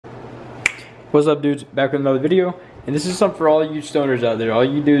What's up, dudes? Back with another video, and this is something for all you stoners out there. All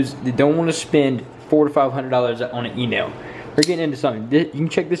you dudes that don't want to spend $400 to $500 on an Enail. We're getting into something. You can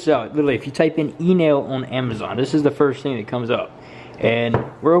check this out. Literally, if you type in Enail on Amazon, this is the first thing that comes up. And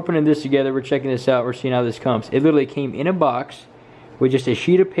we're opening this together. We're checking this out. We're seeing how this comes. It literally came in a box with just a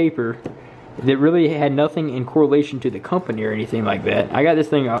sheet of paper that really had nothing in correlation to the company or anything like that. I got this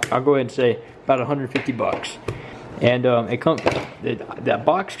thing. I'll go ahead and say about 150 bucks. And it comes. That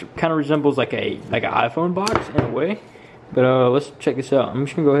box kind of resembles like an iPhone box in a way. But let's check this out. I'm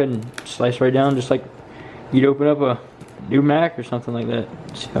just gonna go ahead and slice right down, just like you'd open up a new Mac or something like that.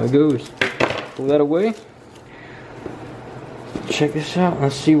 See how it goes. Pull that away. Check this out.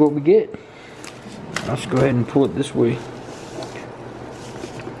 Let's see what we get. Let's go ahead and pull it this way.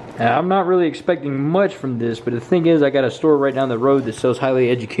 Now, I'm not really expecting much from this, but the thing is, I got a store right down the road that sells highly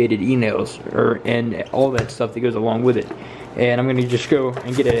educated Enails, and all that stuff that goes along with it. And I'm gonna just go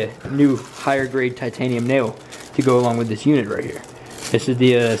and get a new higher grade titanium nail to go along with this unit right here. This is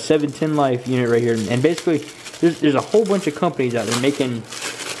the 710 Life unit right here, and basically, there's a whole bunch of companies out there making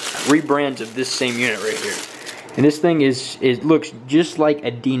rebrands of this same unit right here. And this thing looks just like a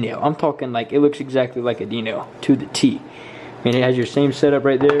D-nail. I'm talking like it looks exactly like a D-nail to the T. And it has your same setup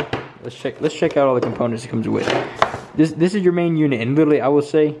right there. Let's check out all the components it comes with. This is your main unit, and literally I will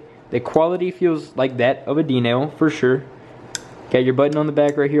say the quality feels like that of a D-nail for sure. Got your button on the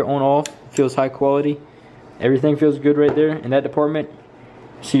back right here, on off. Feels high quality. Everything feels good right there in that department.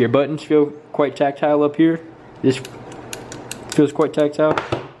 See, your buttons feel quite tactile up here. This feels quite tactile.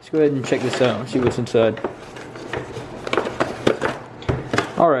 Let's go ahead and check this out and see what's inside.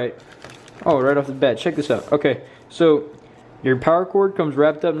 Alright. Oh, right off the bat, check this out. Okay, so your power cord comes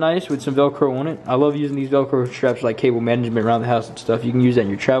wrapped up nice with some Velcro on it. I love using these Velcro straps like cable management around the house and stuff. You can use that in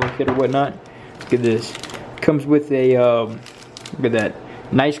your travel kit or whatnot. Look at this. Comes with a, look at that,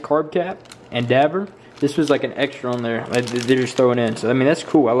 nice carb cap and dabber. This was like an extra on there. They're just throwing in. So, I mean, that's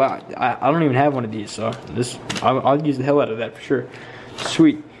cool. I don't even have one of these, so I'll use the hell out of that for sure.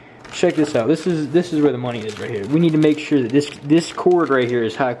 Sweet. Check this out. This is where the money is right here. We need to make sure that this cord right here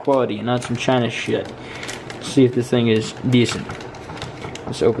is high quality and not some China shit. See if this thing is decent.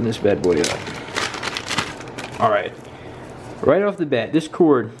 Let's open this bad boy up. Alright. Right off the bat, this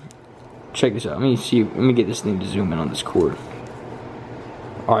cord, check this out. Let me get this thing to zoom in on this cord.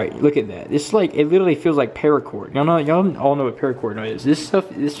 Alright, look at that. It's like, it literally feels like paracord. Y'all all know what paracord is. This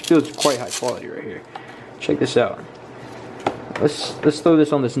feels quite high quality right here. Check this out. Let's throw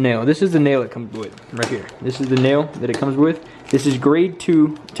this on this nail. This is the nail it comes with right here. This is the nail that it comes with. This is grade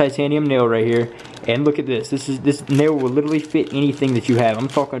 2 titanium nail right here. And look at this. This nail will literally fit anything that you have. I'm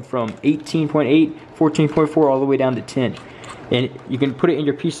talking from 18.8, 14.4 all the way down to 10. And you can put it in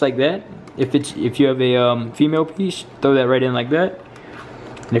your piece like that. If you have a female piece, throw that right in like that.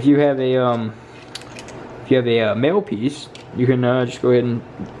 And if you have a male piece, you can just go ahead and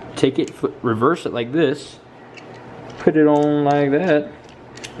take it, reverse it like this. Put it on like that,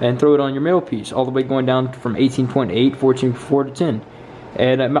 and throw it on your male piece, all the way going down from 18.8, 14.4 to 10.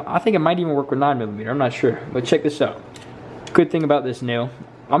 And I think it might even work with 9mm, I'm not sure. But check this out. Good thing about this nail,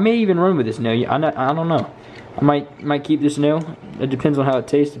 I may even run with this nail, I don't know. I might keep this nail. It depends on how it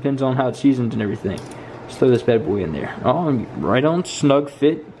tastes, depends on how it seasons and everything. Let's throw this bad boy in there. Oh, right on, snug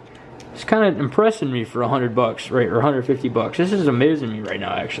fit. It's kind of impressing me for $100 bucks, right, or 150 bucks. This is amazing me right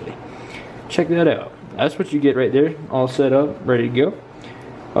now, actually. Check that out. That's what you get right there, all set up, ready to go.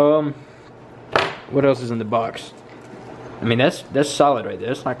 What else is in the box? I mean, that's solid right there.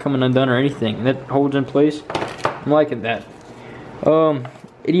 That's not coming undone or anything. And that holds in place. I'm liking that.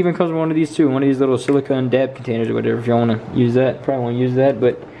 It even comes with one of these too, one of these little silicone dab containers or whatever. If you want to use that, probably won't use that,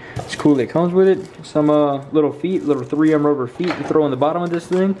 but it's cool that it comes with it. Some little feet, little 3M rubber feet to throw on the bottom of this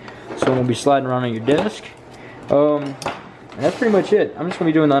thing, so it won't be sliding around on your desk. And that's pretty much it. I'm just going to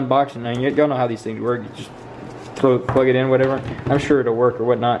be doing the unboxing now. Y'all know how these things work. You just plug it in, whatever. I'm sure it'll work or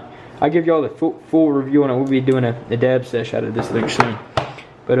whatnot. I'll give y'all the full review on it. We'll be doing a dab sesh out of this thing soon.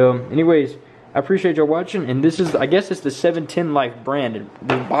 But anyways, I appreciate y'all watching. And this is, I guess it's the 710 Life brand.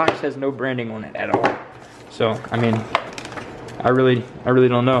 The box has no branding on it at all. So, I mean, I really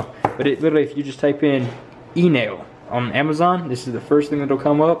don't know. But it literally, if you just type in Enail on Amazon, this is the first thing that'll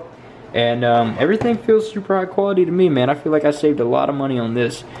come up. And everything feels super high quality to me, man. I feel like I saved a lot of money on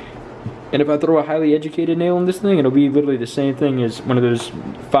this. And if I throw a highly educated nail on this thing, it'll be literally the same thing as one of those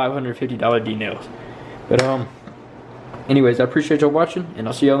 $550 D nails. But anyways, I appreciate y'all watching, and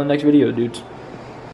I'll see y'all in the next video, dudes.